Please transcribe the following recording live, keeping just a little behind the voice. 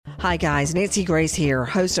Hi guys, Nancy Grace here,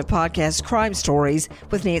 host of podcast Crime Stories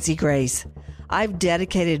with Nancy Grace. I've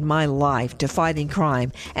dedicated my life to fighting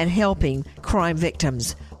crime and helping crime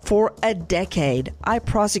victims. For a decade, I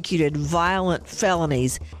prosecuted violent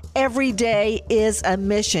felonies. Every day is a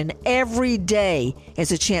mission. Every day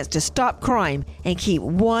is a chance to stop crime and keep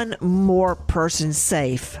one more person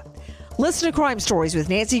safe. Listen to Crime Stories with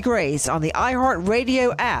Nancy Grace on the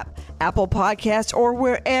iHeartRadio app, Apple Podcasts, or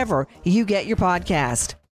wherever you get your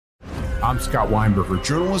podcast. I'm Scott Weinberger,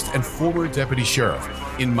 journalist and former deputy sheriff.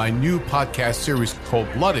 In my new podcast series,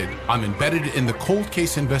 Cold-Blooded, I'm embedded in the cold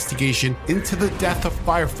case investigation into the death of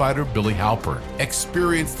firefighter Billy Halpern.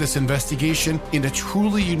 Experience this investigation in a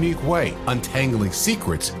truly unique way, untangling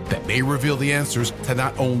secrets that may reveal the answers to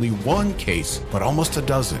not only one case, but almost a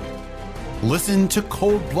dozen. Listen to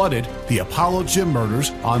Cold-Blooded, the Apollo Gym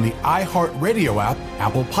Murders on the iHeartRadio app,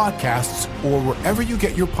 Apple Podcasts, or wherever you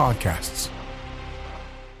get your podcasts.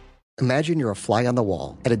 Imagine you're a fly on the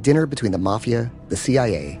wall at a dinner between the Mafia, the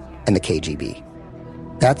CIA, and the KGB.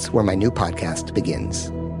 That's where my new podcast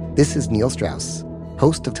begins. This is Neil Strauss,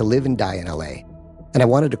 host of To Live and Die in LA, and I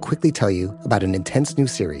wanted to quickly tell you about an intense new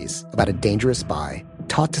series about a dangerous spy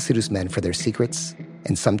taught to seduce men for their secrets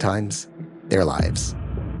and sometimes their lives.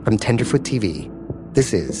 From Tenderfoot TV,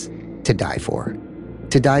 this is To Die For.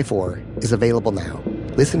 To Die For is available now.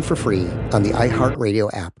 Listen for free on the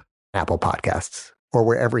iHeartRadio app, Apple Podcasts, or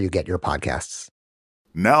wherever you get your podcasts.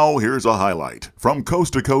 Now here's a highlight from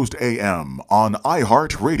Coast to Coast AM on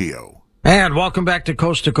iHeartRadio. And welcome back to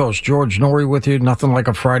Coast. George Norrie with you. Nothing like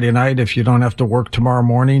a Friday night if you don't have to work tomorrow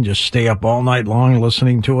morning. Just stay up all night long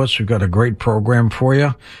listening to us. We've got a great program for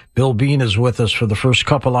you. Bill Bean is with us for the first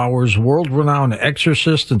couple hours. World-renowned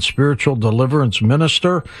exorcist and spiritual deliverance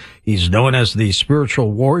minister. He's known as the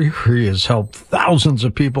spiritual warrior. He has helped thousands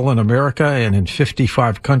of people in America and in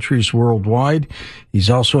 55 countries worldwide.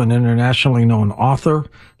 He's also an internationally known author,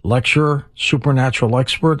 lecturer, supernatural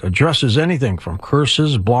expert, addresses anything from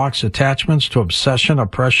curses, blocks, attachments to obsession,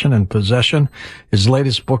 oppression, and possession. His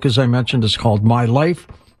latest book, as I mentioned, is called My Life,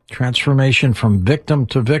 Transformation from Victim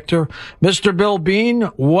to Victor. Mr. Bill Bean,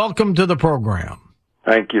 welcome to the program.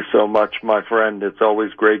 Thank you so much, my friend. It's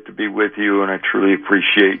always great to be with you, and I truly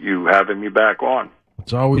appreciate you having me back on.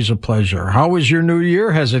 It's always a pleasure. How was your new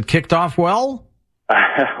year? Has it kicked off well?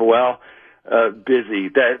 Busy.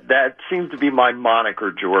 That seems to be my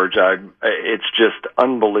moniker, George. It's just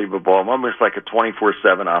unbelievable. I'm almost like a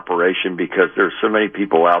 24/7 operation because there's so many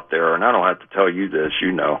people out there, and I don't have to tell you this,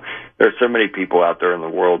 you know. There's so many people out there in the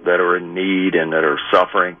world that are in need and that are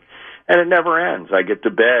suffering, and it never ends. I get to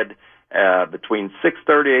bed between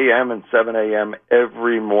 6:30 a.m. and 7 a.m.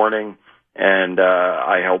 every morning, and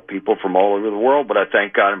I help people from all over the world, but I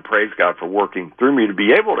thank God and praise God for working through me to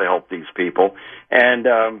be able to help these people.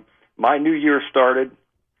 And my new year started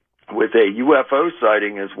with a UFO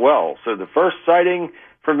sighting as well. So the first sighting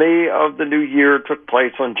for me of the new year took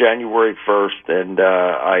place on January 1st, and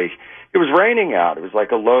it was raining out. It was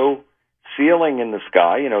like a low ceiling in the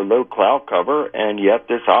sky, you know, low cloud cover, and yet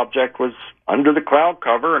this object was under the cloud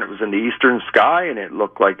cover, and it was in the eastern sky, and it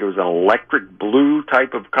looked like it was an electric blue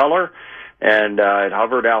type of color, and it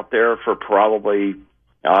hovered out there for probably,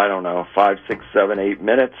 I don't know, 5, 6, 7, 8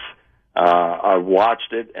 minutes. I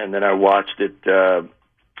watched it, and then I watched it.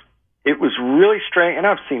 It was really strange, and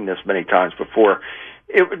I've seen this many times before.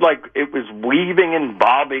 It was weaving and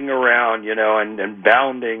bobbing around, you know, and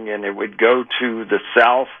bounding, and it would go to the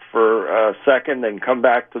south for a second, then come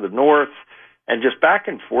back to the north, and just back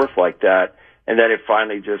and forth like that, and then it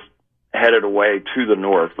finally just headed away to the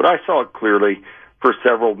north. But I saw it clearly for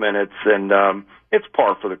several minutes, and it's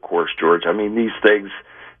par for the course, George. I mean, these things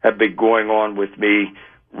have been going on with me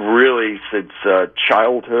really since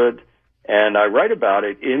childhood, and I write about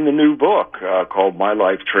it in the new book called My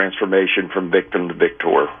Life, Transformation from Victim to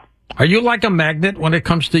Victor. Are you like a magnet when it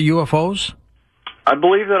comes to UFOs? I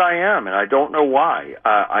believe that I am, and I don't know why.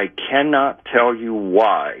 I cannot tell you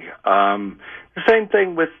why. The same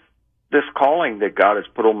thing with this calling that God has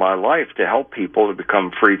put on my life to help people to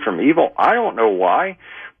become free from evil. I don't know why,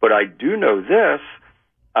 but I do know this.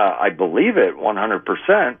 I believe it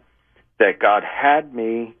 100%. That God had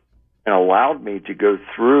me and allowed me to go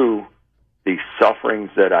through the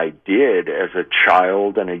sufferings that I did as a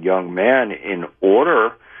child and a young man in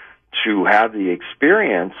order to have the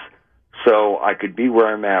experience so I could be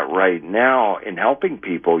where I'm at right now in helping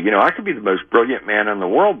people. You know, I could be the most brilliant man in the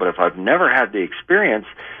world, but if I've never had the experience,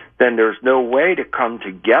 then there's no way to come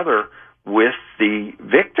together with the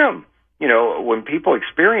victim. You know, when people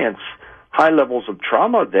experience high levels of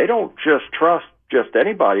trauma, they don't just trust just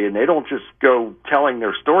anybody, and they don't just go telling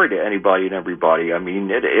their story to anybody and everybody. I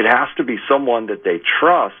mean, it has to be someone that they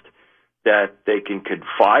trust that they can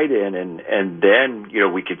confide in, and then,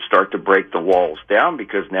 we could start to break the walls down,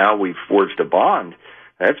 because now we've forged a bond.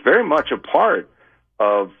 That's very much a part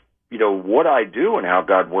of, what I do and how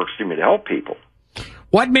God works through me to help people.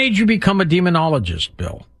 What made you become a demonologist,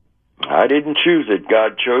 Bill? I didn't choose it.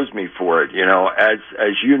 God chose me for it.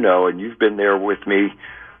 As you know, and you've been there with me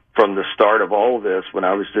from the start of all of this, when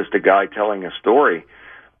I was just a guy telling a story.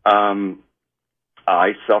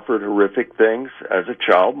 I suffered horrific things as a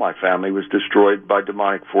child. My family was destroyed by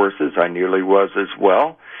demonic forces. I nearly was as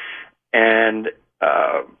well. And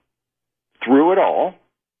through it all,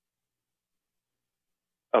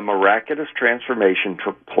 a miraculous transformation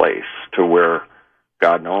took place to where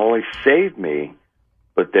God not only saved me,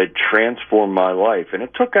 but that transformed my life. And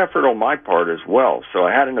it took effort on my part as well. So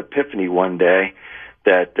I had an epiphany one day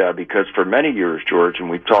that because for many years, George, and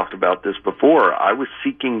we've talked about this before, I was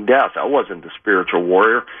seeking death. I wasn't the spiritual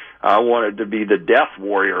warrior. I wanted to be the death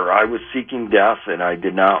warrior. I was seeking death, and I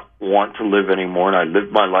did not want to live anymore, and I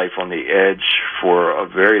lived my life on the edge for a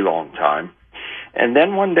very long time. And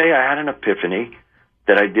then one day I had an epiphany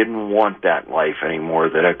that I didn't want that life anymore,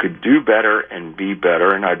 that I could do better and be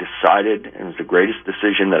better, and I decided, and it was the greatest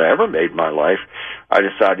decision that I ever made in my life, I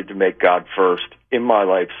decided to make God first in my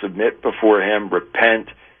life, submit before Him, repent,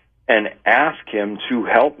 and ask Him to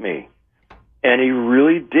help me. And He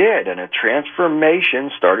really did, and a transformation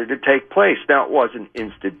started to take place. Now, it wasn't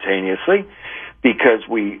instantaneously, because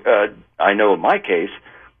I know in my case,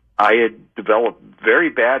 I had developed very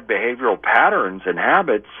bad behavioral patterns and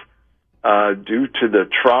habits due to the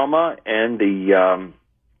trauma and the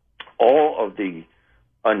all of the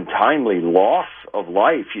untimely loss of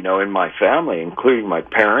life, in my family, including my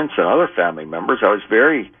parents and other family members. I was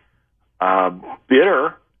very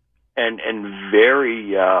bitter and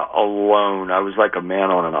very alone. I was like a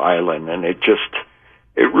man on an island, and it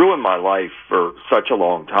ruined my life for such a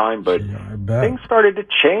long time. But things started to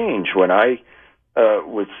change when I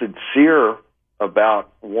was sincere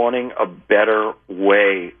about wanting a better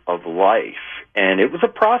way of life. And it was a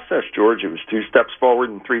process, George. It was 2 steps forward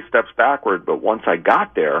and 3 steps backward. But once I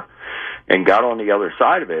got there and got on the other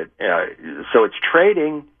side of it, so it's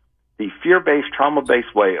trading the fear-based,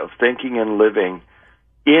 trauma-based way of thinking and living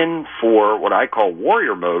in for what I call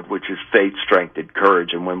warrior mode, which is faith, strength, and courage.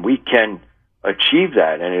 And when we can achieve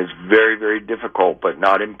that, and it's very, very difficult, but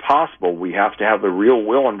not impossible, we have to have the real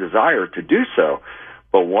will and desire to do so.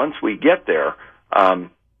 But once we get there,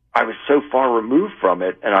 I was so far removed from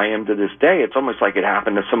it, and I am to this day. It's almost like it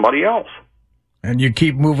happened to somebody else. And you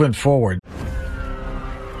keep moving forward.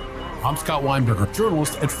 I'm Scott Weinberger,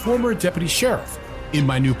 journalist and former deputy sheriff. In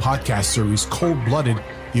my new podcast series, Cold Blooded,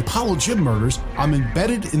 The Apollo Gym Murders, I'm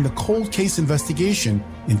embedded in the cold case investigation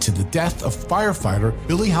into the death of firefighter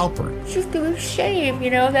Billy Halpern. It's just a shame,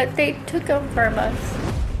 that they took him from us.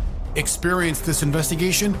 Experience this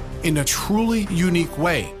investigation in a truly unique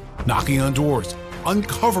way, knocking on doors,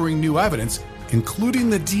 uncovering new evidence, including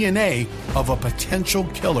the DNA of a potential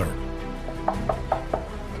killer.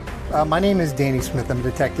 My name is Danny Smith. I'm a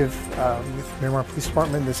detective with Miramar Police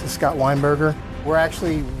Department. This is Scott Weinberger. We're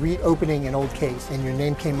actually reopening an old case, and your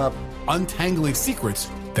name came up. Untangling secrets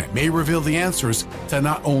that may reveal the answers to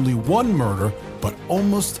not only one murder, but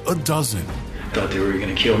almost a dozen. I thought they were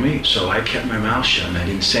going to kill me, so I kept my mouth shut and I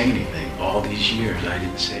didn't say anything. All these years, I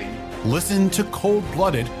didn't say anything. Listen to Cold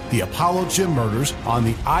Blooded, The Apollo Gym Murders on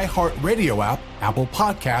the iHeartRadio app, Apple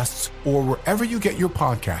Podcasts, or wherever you get your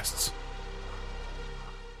podcasts.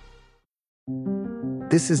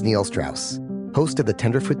 This is Neil Strauss, host of the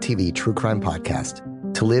Tenderfoot TV true crime podcast,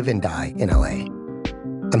 To Live and Die in LA.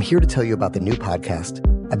 I'm here to tell you about the new podcast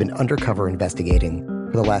I've been undercover investigating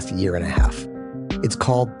for the last year and a half. It's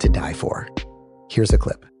called To Die For. Here's a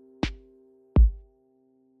clip.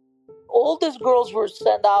 All these girls were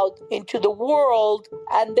sent out into the world,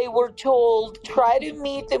 and they were told, try to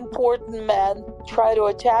meet important men, try to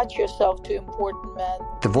attach yourself to important men.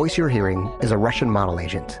 The voice you're hearing is a Russian model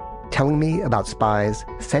agent telling me about spies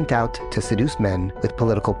sent out to seduce men with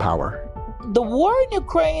political power. The war in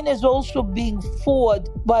Ukraine is also being fought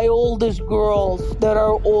by all these girls that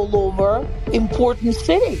are all over important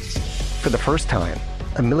cities. For the first time,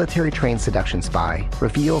 a military-trained seduction spy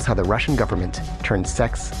reveals how the Russian government turned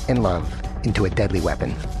sex and love into a deadly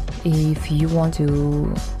weapon. If you want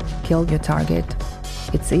to kill your target,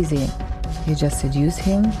 it's easy. You just seduce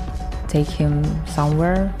him, take him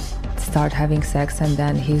somewhere, start having sex, and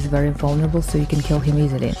then he's very vulnerable, so you can kill him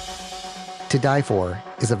easily. To Die For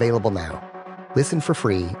is available now. Listen for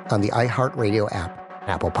free on the iHeartRadio app,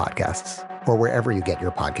 Apple Podcasts, or wherever you get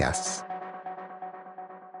your podcasts.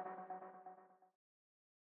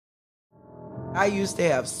 I used to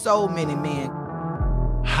have so many men.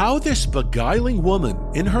 how this beguiling woman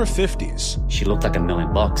in her 50s, she looked like $1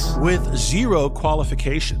 million, with 0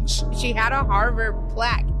 qualifications, she had a Harvard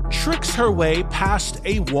plaque, tricks her way past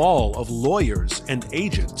a wall of lawyers and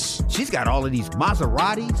agents. She's got all of these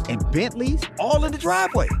Maseratis and Bentleys all in the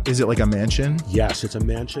driveway. Is it like a mansion? Yes, it's a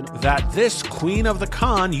mansion that this queen of the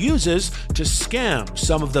con uses to scam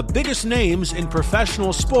some of the biggest names in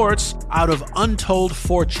professional sports out of untold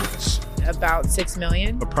fortunes. About $6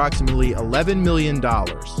 million. Approximately $11 million.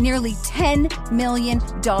 Nearly $10 million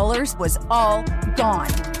was all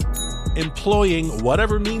gone. Employing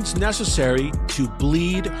whatever means necessary to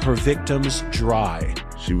bleed her victims dry.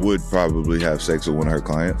 She would probably have sex with one of her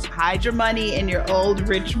clients. Hide your money in your old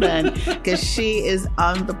rich man, because she is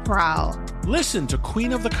on the prowl. Listen to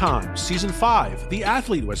Queen of the Con, Season 5, The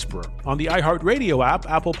Athlete Whisperer, on the iHeartRadio app,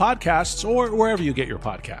 Apple Podcasts, or wherever you get your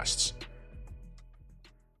podcasts.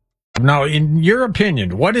 Now, in your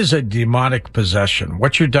opinion, what is a demonic possession?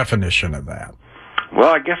 What's your definition of that? Well,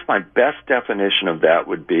 I guess my best definition of that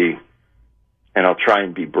would be, and I'll try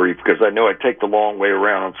and be brief because I know I take the long way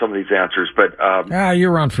around on some of these answers, but...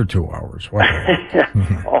 you're on for 2 hours.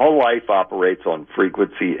 All life operates on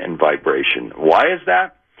frequency and vibration. Why is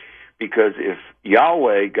that? Because if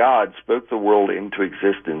Yahweh, God, spoke the world into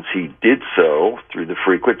existence, he did so through the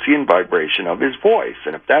frequency and vibration of his voice.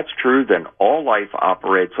 And if that's true, then all life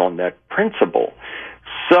operates on that principle.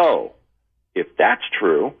 So, if that's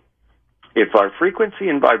true, if our frequency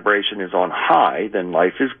and vibration is on high, then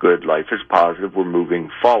life is good, life is positive, we're moving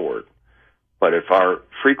forward. But if our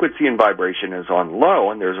frequency and vibration is on low,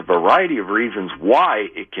 and there's a variety of reasons why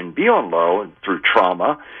it can be on low, and through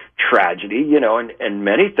trauma, tragedy, and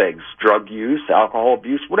many things, drug use, alcohol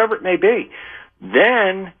abuse, whatever it may be,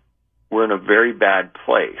 then we're in a very bad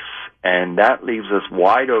place. And that leaves us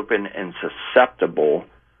wide open and susceptible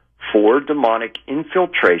for demonic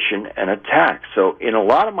infiltration and attack. So in a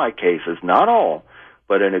lot of my cases, not all,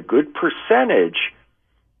 but in a good percentage,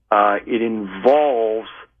 it involves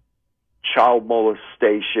child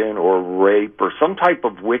molestation or rape or some type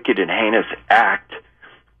of wicked and heinous act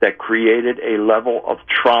that created a level of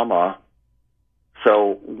trauma.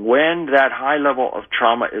 So when that high level of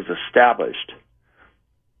trauma is established,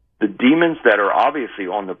 the demons that are obviously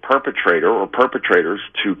on the perpetrator or perpetrators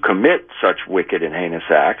to commit such wicked and heinous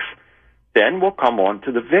acts then will come on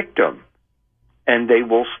to the victim. And they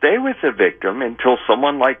will stay with the victim until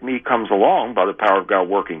someone like me comes along by the power of God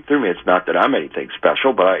working through me. It's not that I'm anything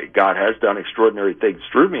special, but God has done extraordinary things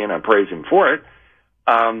through me, and I praise him for it.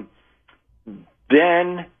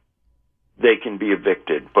 Then they can be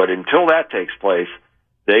evicted. But until that takes place,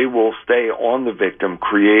 they will stay on the victim,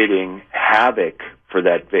 creating havoc for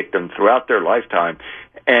that victim throughout their lifetime.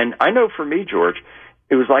 And I know for me, George,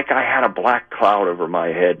 it was like I had a black cloud over my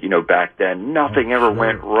head, back then. Nothing ever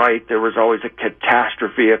went right. There was always a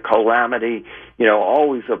catastrophe, a calamity,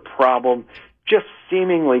 always a problem, just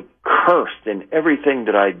seemingly cursed in everything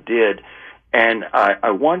that I did. And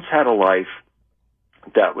I once had a life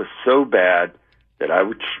that was so bad that I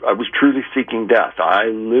was truly seeking death. I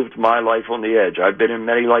lived my life on the edge. I've been in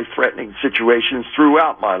many life-threatening situations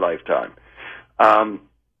throughout my lifetime. I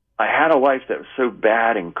had a life that was so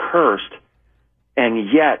bad and cursed,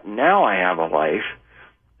 and yet now I have a life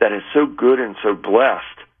that is so good and so blessed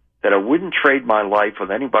that I wouldn't trade my life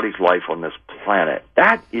with anybody's life on this planet.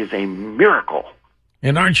 That is a miracle.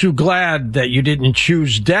 And aren't you glad that you didn't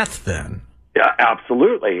choose death then? Yeah,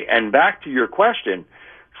 absolutely. And back to your question,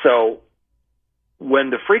 so when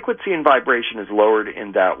the frequency and vibration is lowered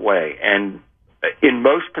in that way, and in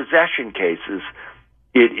most possession cases,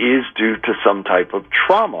 it is due to some type of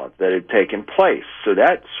trauma that had taken place. So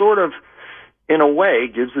that sort of, in a way,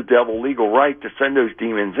 gives the devil legal right to send those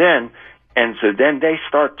demons in, and so then they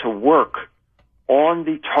start to work on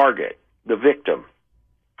the target, the victim.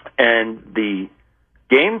 And the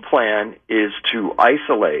game plan is to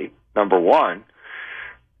isolate, number one,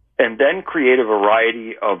 and then create a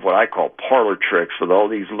variety of what I call parlor tricks with all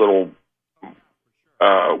these little,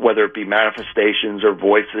 whether it be manifestations or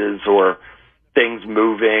voices or things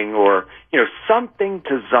moving or, something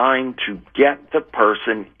designed to get the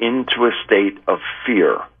person into a state of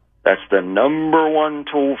fear. That's the number one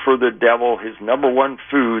tool for the devil, his number one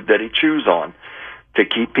food that he chews on, to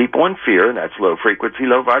keep people in fear, and that's low frequency,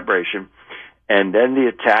 low vibration. And then the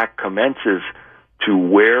attack commences to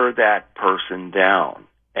wear that person down.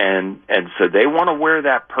 And so they want to wear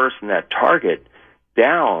that person, that target,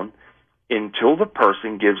 down until the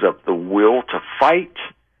person gives up the will to fight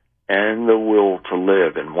and the will to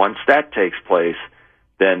live. And once that takes place,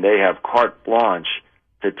 then they have carte blanche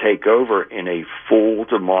to take over in a full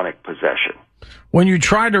demonic possession. When you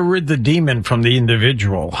try to rid the demon from the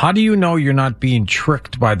individual, how do you know you're not being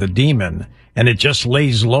tricked by the demon and it just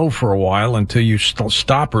lays low for a while until you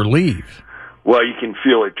stop or leave? Well, you can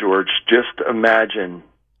feel it, George. Just imagine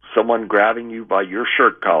someone grabbing you by your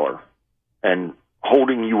shirt collar and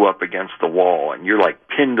holding you up against the wall, and you're like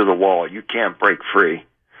pinned to the wall. You can't break free.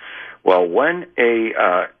 Well, when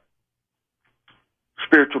a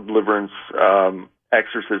spiritual deliverance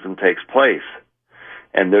exorcism takes place,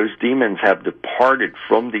 and those demons have departed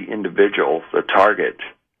from the individual, the target,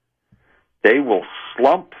 they will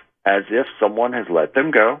slump as if someone has let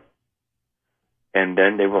them go, and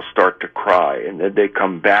then they will start to cry, and then they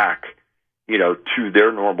come back, to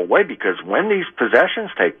their normal way. Because when these possessions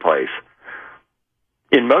take place,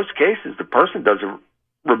 in most cases, the person doesn't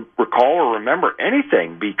recall or remember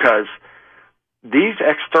anything, because these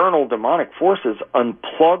external demonic forces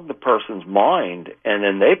unplug the person's mind and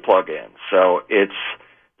then they plug in. So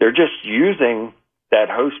they're just using that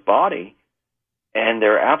host body, and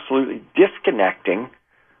they're absolutely disconnecting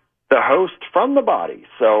the host from the body.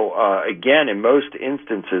 So again, in most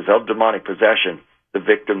instances of demonic possession, the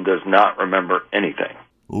victim does not remember anything.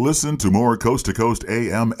 Listen to more Coast to Coast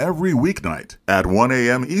AM every weeknight at 1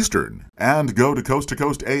 a.m. Eastern, and go to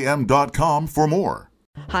coasttocoastam.com for more.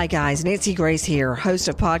 Hi guys, Nancy Grace here, host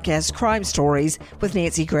of podcast Crime Stories with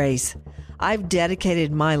Nancy Grace. I've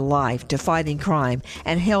dedicated my life to fighting crime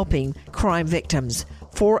and helping crime victims.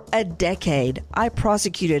 For a decade, I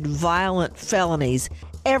prosecuted violent felonies.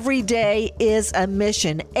 Every day is a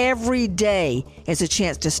mission. Every day is a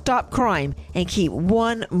chance to stop crime and keep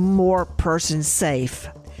one more person safe.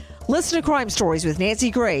 Listen to Crime Stories with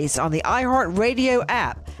Nancy Grace on the iHeartRadio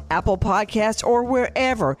app, Apple Podcasts, or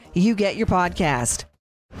wherever you get your podcast.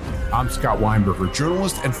 I'm Scott Weinberger,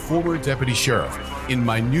 journalist and former deputy sheriff. In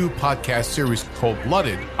my new podcast series called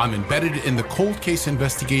Blooded, I'm embedded in the cold case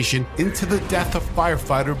investigation into the death of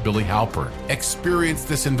firefighter Billy Halpern. Experience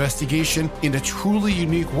this investigation in a truly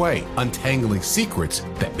unique way, untangling secrets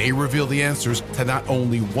that may reveal the answers to not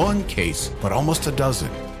only one case, but almost a dozen.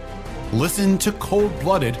 Listen to Cold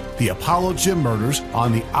Blooded, the Apollo Gym Murders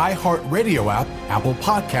on the iHeartRadio app, Apple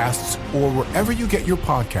Podcasts, or wherever you get your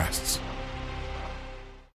podcasts.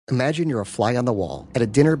 Imagine you're a fly on the wall at a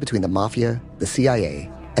dinner between the Mafia, the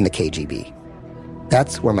CIA, and the KGB.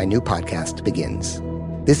 That's where my new podcast begins.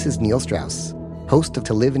 This is Neil Strauss, host of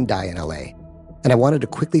To Live and Die in LA, and I wanted to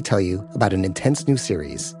quickly tell you about an intense new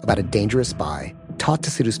series about a dangerous spy taught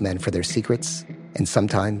to seduce men for their secrets and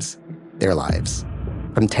sometimes their lives.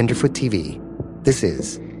 From Tenderfoot TV, this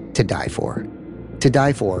is To Die For. To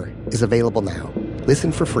Die For is available now.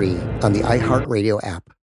 Listen for free on the iHeartRadio app,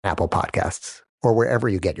 Apple Podcasts, or wherever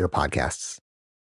you get your podcasts.